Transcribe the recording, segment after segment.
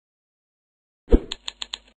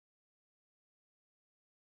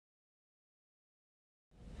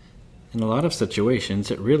In a lot of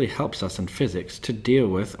situations, it really helps us in physics to deal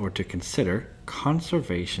with or to consider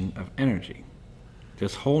conservation of energy.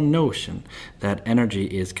 This whole notion that energy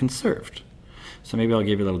is conserved. So maybe I'll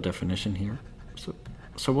give you a little definition here.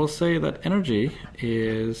 So we'll say that energy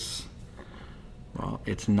is, well,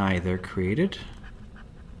 it's neither created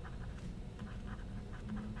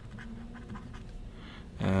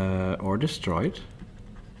or destroyed.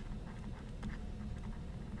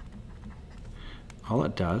 All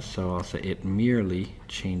it does, so I'll say it merely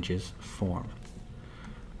changes form.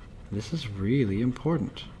 This is really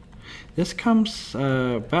important. This comes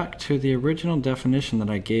back to the original definition that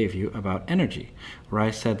I gave you about energy, where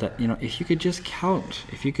I said that, if you could just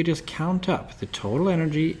count up the total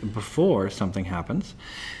energy before something happens,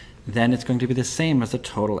 then it's going to be the same as the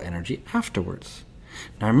total energy afterwards.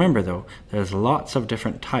 Now remember though, there's lots of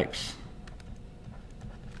different types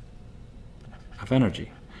of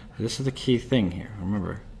energy. This is the key thing here.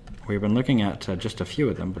 Remember, we've been looking at just a few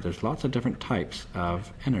of them, but there's lots of different types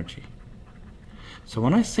of energy. So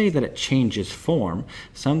when I say that it changes form,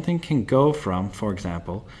 something can go from, for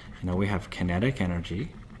example, we have kinetic energy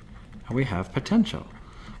and we have potential.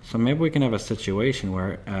 So maybe we can have a situation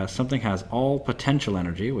where something has all potential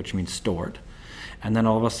energy, which means stored, and then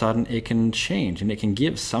all of a sudden it can change and it can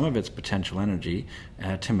give some of its potential energy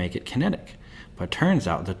to make it kinetic. But it turns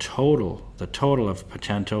out the total of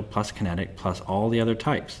potential plus kinetic plus all the other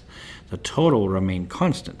types, the total will remain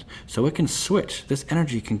constant. So it can switch. This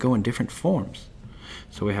energy can go in different forms.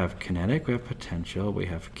 So we have kinetic, we have potential, we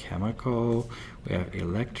have chemical, we have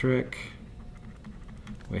electric,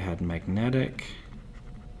 we had magnetic.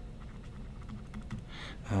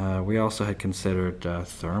 We also had considered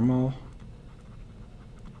thermal.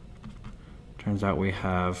 Turns out we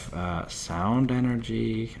have sound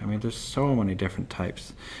energy. I mean, there's so many different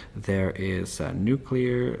types. There is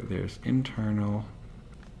nuclear, there's internal.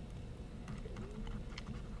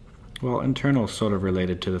 Well, internal is sort of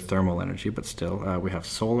related to the thermal energy, but still, we have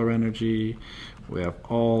solar energy, we have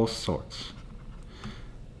all sorts.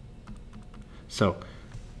 So,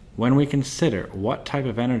 when we consider what type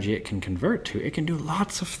of energy it can convert to, it can do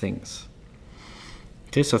lots of things.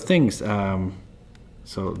 Okay, so things,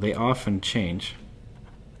 so they often change.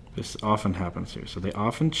 This often happens here. So they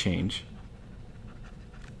often change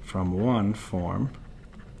from one form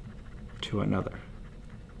to another.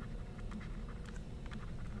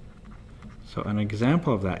 So an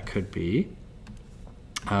example of that could be,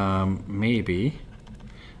 maybe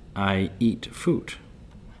I eat food.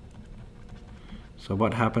 So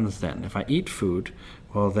what happens then? If I eat food,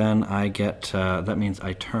 well then I get, that means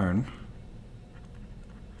I turn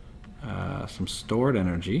some stored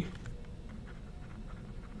energy,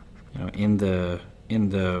 in the,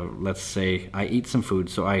 let's say I eat some food,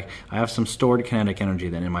 so I have some stored kinetic energy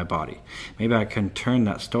then in my body. Maybe I can turn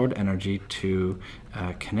that stored energy to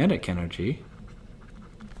kinetic energy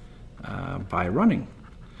by running.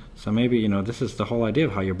 So maybe, this is the whole idea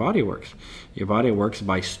of how your body works. Your body works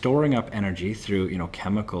by storing up energy through,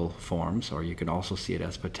 chemical forms, or you could also see it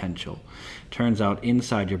as potential. Turns out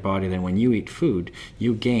inside your body, then when you eat food,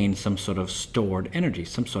 you gain some sort of stored energy,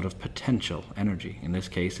 some sort of potential energy. In this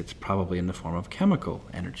case, it's probably in the form of chemical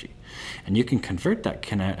energy. And you can convert that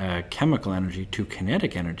chemical energy to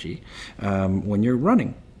kinetic energy when you're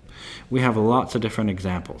running. We have lots of different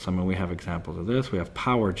examples. I mean, we have examples of this. We have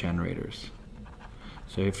power generators.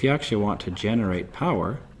 So if you actually want to generate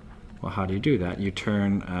power, well, how do you do that? You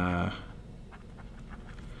turns out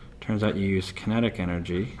you use kinetic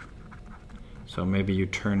energy. So maybe you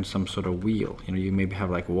turn some sort of wheel. You maybe have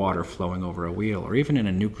like water flowing over a wheel, or even in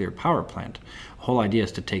a nuclear power plant. The whole idea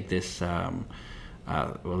is to take this, well,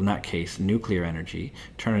 in that case, nuclear energy,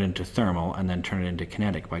 turn it into thermal, and then turn it into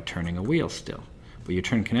kinetic by turning a wheel still. But you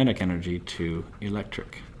turn kinetic energy to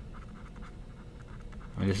electric.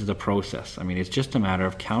 I mean, this is a process. I mean, it's just a matter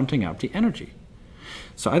of counting up the energy.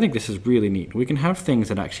 So I think this is really neat. We can have things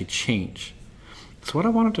that actually change. So what I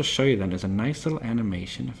wanted to show you then is a nice little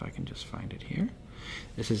animation, if I can just find it here.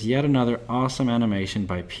 This is yet another awesome animation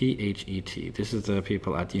by PHET. This is the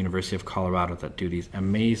people at the University of Colorado that do these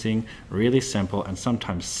amazing, really simple, and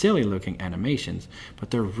sometimes silly looking animations,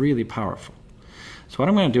 but they're really powerful. So what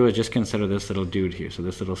I'm going to do is just consider this little dude here, so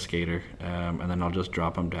this little skater, and then I'll just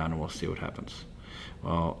drop him down and we'll see what happens.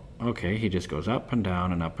 Well, okay, he just goes up and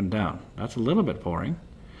down and up and down. That's a little bit boring.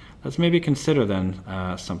 Let's maybe consider then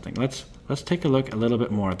something. Let's take a look a little bit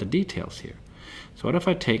more at the details here. So what if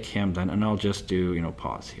I take him then, and I'll just do,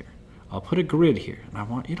 pause here. I'll put a grid here, and I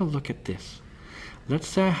want you to look at this. Let's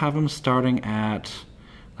say I have him starting at,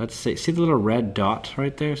 let's say, see the little red dot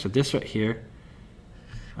right there? So this right here,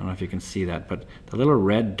 don't know if you can see that, but the little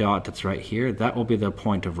red dot that's right here, that will be the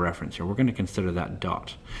point of reference here. We're going to consider that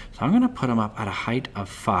dot. So I'm going to put him up at a height of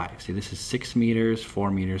 5. See, this is 6 meters, 4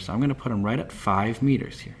 meters. So I'm going to put him right at 5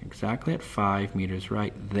 meters here, exactly at 5 meters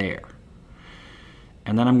right there.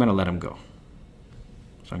 And then I'm going to let him go.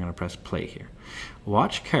 So I'm going to press play here.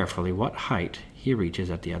 Watch carefully what height he reaches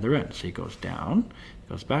at the other end. So he goes down,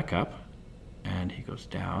 goes back up, and he goes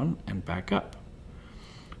down and back up.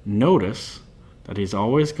 Notice that he's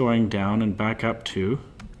always going down and back up to,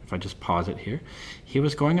 if I just pause it here, he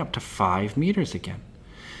was going up to 5 meters again.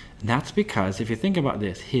 And that's because if you think about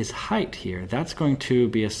this, his height here, that's going to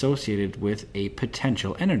be associated with a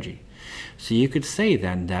potential energy. So you could say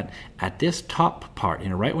then that at this top part,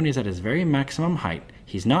 right when he's at his very maximum height,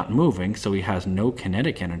 he's not moving, so he has no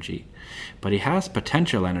kinetic energy, but he has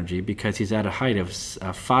potential energy because he's at a height of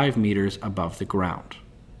 5 meters above the ground.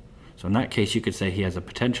 So in that case, you could say he has a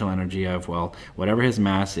potential energy of, well, whatever his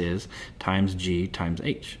mass is, times g times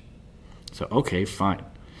h. So, okay, fine.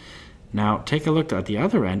 Now, take a look at the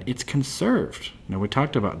other end. It's conserved. Now, we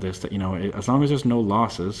talked about this, that, as long as there's no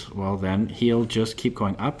losses, well, then he'll just keep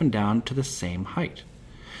going up and down to the same height.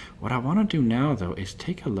 What I want to do now, though, is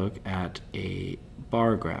take a look at a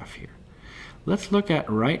bar graph here. Let's look at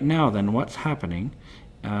right now, then, what's happening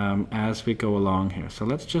as we go along here. So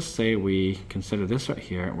let's just say we consider this right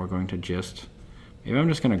here, and we're going to just, maybe I'm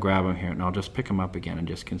just going to grab him here, and I'll just pick him up again and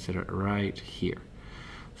just consider it right here.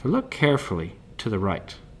 So look carefully to the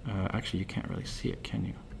right. Actually, you can't really see it, can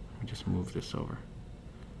you? Let me just move this over.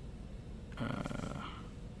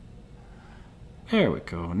 There we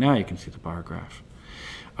go. Now you can see the bar graph.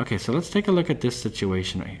 Okay, so let's take a look at this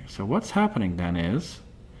situation right here. So what's happening then is,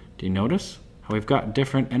 do you notice how we've got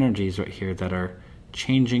different energies right here that are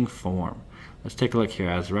changing form? Let's take a look here.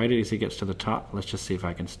 Right as he gets to the top, let's just see if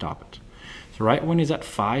I can stop it. So right when he's at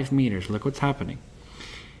 5 meters, look what's happening.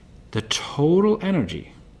 The total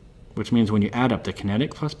energy, which means when you add up the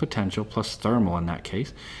kinetic plus potential plus thermal in that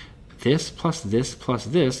case, this plus this plus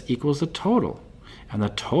this equals the total. And the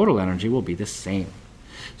total energy will be the same.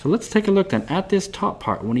 So let's take a look then at this top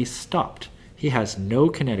part. When he's stopped, he has no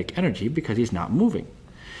kinetic energy because he's not moving.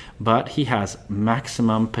 But he has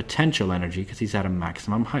maximum potential energy because he's at a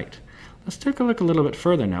maximum height. Let's take a look a little bit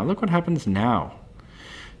further now. Look what happens now.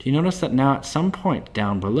 Do you notice that now at some point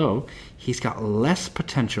down below, he's got less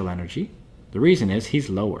potential energy? The reason is he's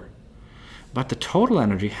lower. But the total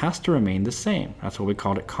energy has to remain the same. That's what we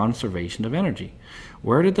called it, conservation of energy.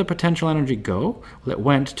 Where did the potential energy go? Well, it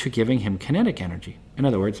went to giving him kinetic energy. In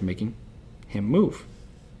other words, making him move.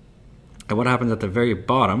 And what happens at the very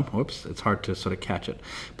bottom, whoops, it's hard to sort of catch it,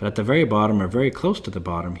 but at the very bottom, or very close to the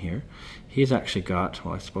bottom here, he's actually got,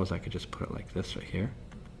 well, I suppose I could just put it like this right here,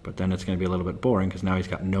 but then it's going to be a little bit boring because now he's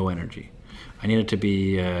got no energy. I need it to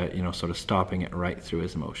be, sort of stopping it right through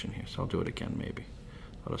his motion here, so I'll do it again maybe.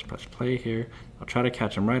 I'll just press play here. I'll try to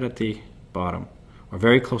catch him right at the bottom, or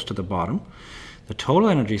very close to the bottom. The total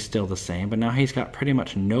energy is still the same, but now he's got pretty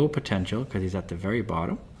much no potential because he's at the very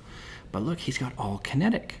bottom. But look, he's got all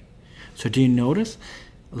kinetic. So do you notice?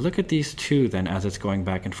 Look at these two then as it's going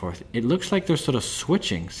back and forth. It looks like they're sort of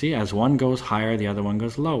switching. See, as one goes higher, the other one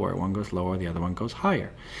goes lower. One goes lower, the other one goes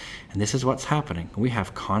higher. And this is what's happening. We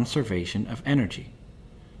have conservation of energy.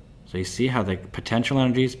 So you see how the potential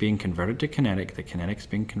energy is being converted to kinetic, the kinetic is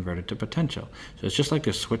being converted to potential. So it's just like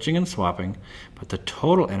they're switching and swapping, but the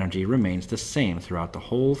total energy remains the same throughout the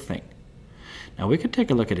whole thing. Now we could take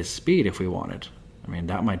a look at his speed if we wanted. I mean,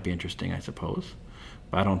 that might be interesting, I suppose.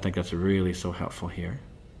 But I don't think that's really so helpful here.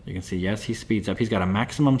 You can see, yes, he speeds up. He's got a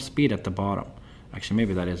maximum speed at the bottom. Actually,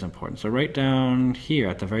 maybe that is important. So right down here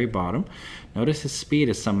at the very bottom, notice his speed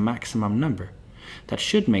is some maximum number. That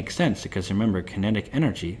should make sense because remember, kinetic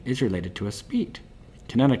energy is related to a speed.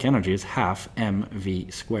 Kinetic energy is half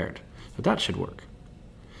mv squared. So that should work.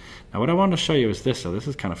 Now what I want to show you is this. So this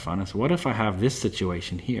is kind of fun. Is what if I have this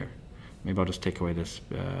situation here? Maybe I'll just take away this,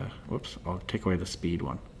 I'll take away the speed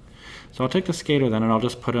one. So I'll take the skater then and I'll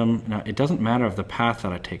just put him, now it doesn't matter of the path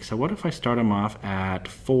that I take. So what if I start him off at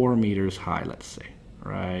 4 meters high, let's say,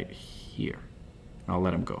 right here. I'll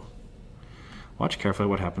let him go. Watch carefully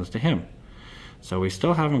what happens to him. So we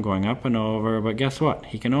still have him going up and over, but guess what?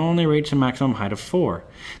 He can only reach a maximum height of 4.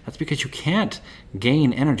 That's because you can't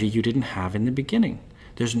gain energy you didn't have in the beginning.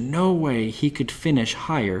 There's no way he could finish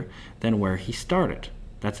higher than where he started.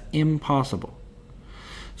 That's impossible.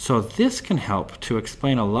 So this can help to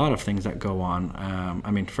explain a lot of things that go on. I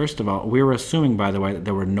mean, first of all, we were assuming, by the way, that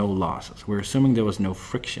there were no losses. We're assuming there was no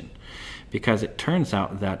friction, because it turns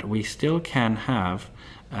out that we still can have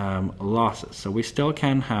losses. So we still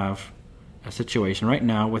can have a situation right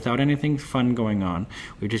now without anything fun going on.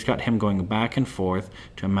 We've just got him going back and forth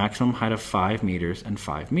to a maximum height of 5 meters and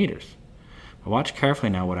 5 meters. But watch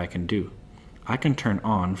carefully now what I can do. I can turn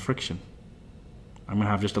on friction. I'm going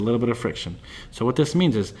to have just a little bit of friction. So what this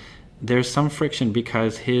means is there's some friction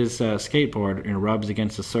because his skateboard rubs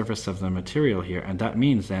against the surface of the material here, and that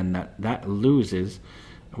means then that loses,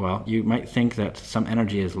 well, you might think that some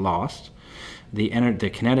energy is lost. The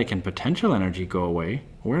kinetic and potential energy go away.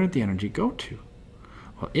 Where did the energy go to?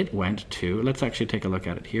 Well, it went to, let's actually take a look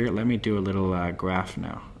at it here. Let me do a little graph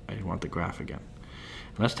now. I want the graph again.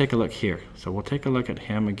 Let's take a look here. So we'll take a look at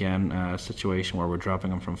him again, a situation where we're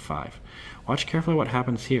dropping him from 5. Watch carefully what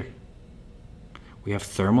happens here. We have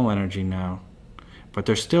thermal energy now, but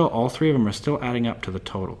they're still, all three of them are still adding up to the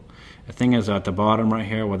total. The thing is at the bottom right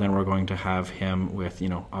here, well then we're going to have him with,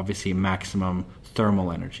 obviously maximum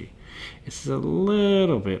thermal energy. It's a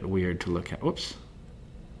little bit weird to look at. Whoops.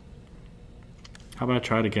 How about I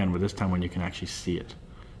try it again, but this time when you can actually see it.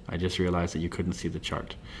 I just realized that you couldn't see the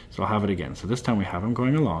chart. So I'll have it again. So this time we have him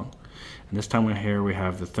going along, and this time here we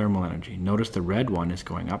have the thermal energy. Notice the red one is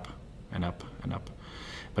going up and up and up.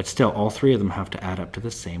 But still, all three of them have to add up to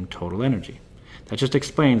the same total energy. That just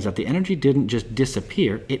explains that the energy didn't just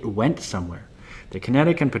disappear, it went somewhere. The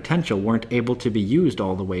kinetic and potential weren't able to be used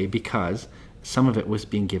all the way because some of it was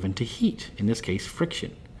being given to heat, in this case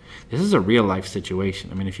friction. This is a real life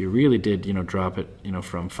situation. I mean, if you really did, drop it,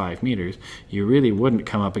 from 5 meters, you really wouldn't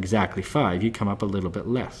come up exactly 5, you'd come up a little bit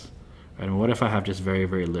less. Right? And what if I have just very,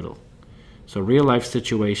 very little? So real life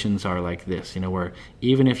situations are like this, where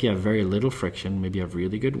even if you have very little friction, maybe you have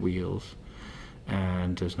really good wheels,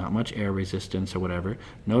 and there's not much air resistance or whatever.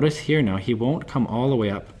 Notice here now, he won't come all the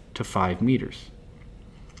way up to 5 meters.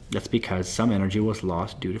 That's because some energy was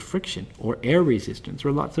lost due to friction or air resistance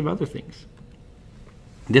or lots of other things.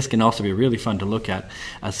 This can also be really fun to look at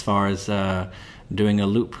as far as doing a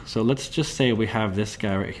loop. So let's just say we have this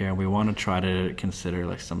guy right here and we want to try to consider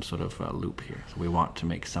like some sort of loop here. So we want to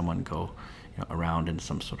make someone go around in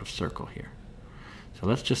some sort of circle here. So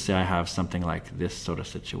let's just say I have something like this sort of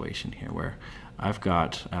situation here where I've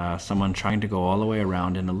got someone trying to go all the way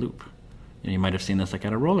around in a loop. You might have seen this like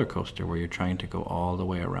at a roller coaster where you're trying to go all the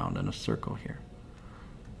way around in a circle here.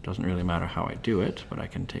 Doesn't really matter how I do it, but I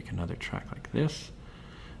can take another track like this.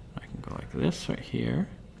 I can go like this right here.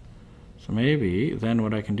 So maybe then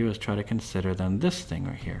what I can do is try to consider then this thing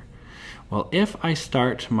right here. Well, if I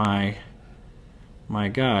start my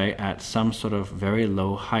guy at some sort of very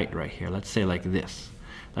low height right here, let's say like this.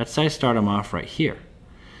 Let's say I start him off right here.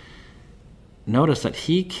 Notice that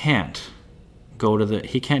he can't go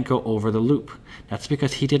over the loop. That's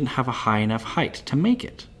because he didn't have a high enough height to make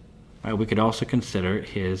it. Right, we could also consider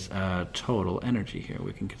his total energy here.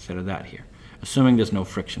 We can consider that here, assuming there's no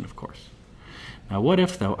friction, of course. Now what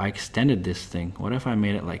if though I extended this thing? What if I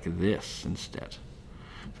made it like this instead?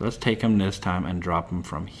 So let's take him this time and drop him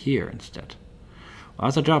from here instead. Well,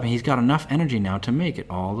 as I drop him, he's got enough energy now to make it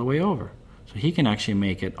all the way over. So he can actually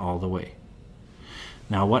make it all the way.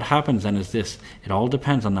 Now what happens then is this. It all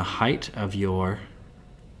depends on the height of your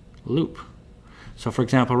loop. So for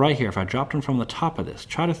example, right here, if I dropped him from the top of this,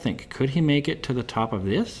 try to think, could he make it to the top of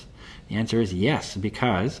this? The answer is yes,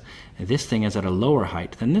 because this thing is at a lower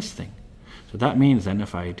height than this thing. So that means then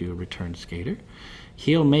if I do return skater,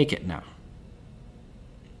 he'll make it now.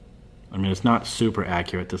 I mean, it's not super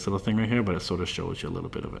accurate, this little thing right here, but it sort of shows you a little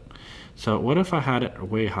bit of it. So what if I had it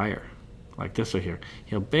way higher, like this right here?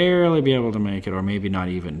 He'll barely be able to make it, or maybe not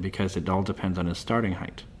even, because it all depends on his starting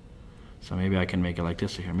height. So maybe I can make it like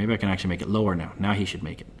this right here. Maybe I can actually make it lower now. Now he should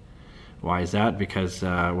make it. Why is that? Because,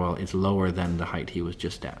 well, it's lower than the height he was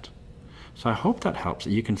just at. So I hope that helps.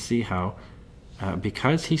 You can see how,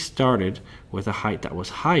 because he started with a height that was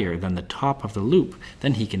higher than the top of the loop,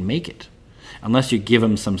 then he can make it. Unless you give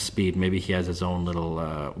him some speed, maybe he has his own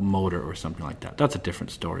little motor or something like that. That's a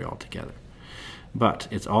different story altogether. But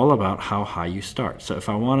it's all about how high you start. So if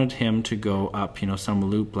I wanted him to go up, some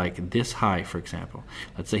loop like this high, for example.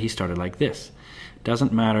 Let's say he started like this.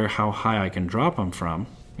 Doesn't matter how high I can drop him from,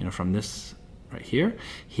 from this right here,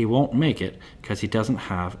 he won't make it because he doesn't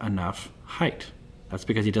have enough height. That's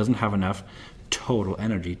because he doesn't have enough total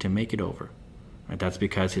energy to make it over. Right? That's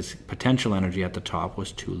because his potential energy at the top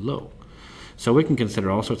was too low. So we can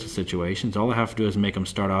consider all sorts of situations. All I have to do is make him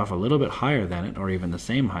start off a little bit higher than it, or even the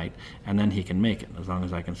same height, and then he can make it, as long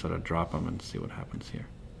as I can sort of drop him and see what happens here.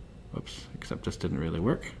 Whoops, except this didn't really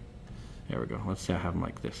work. There we go. Let's say I have him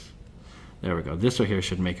like this. There we go. This right here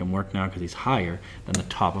should make him work now because he's higher than the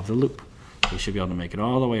top of the loop. So he should be able to make it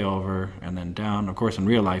all the way over and then down. Of course, in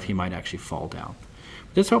real life, he might actually fall down.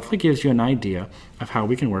 This hopefully gives you an idea of how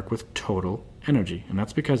we can work with total energy, and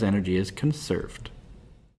that's because energy is conserved.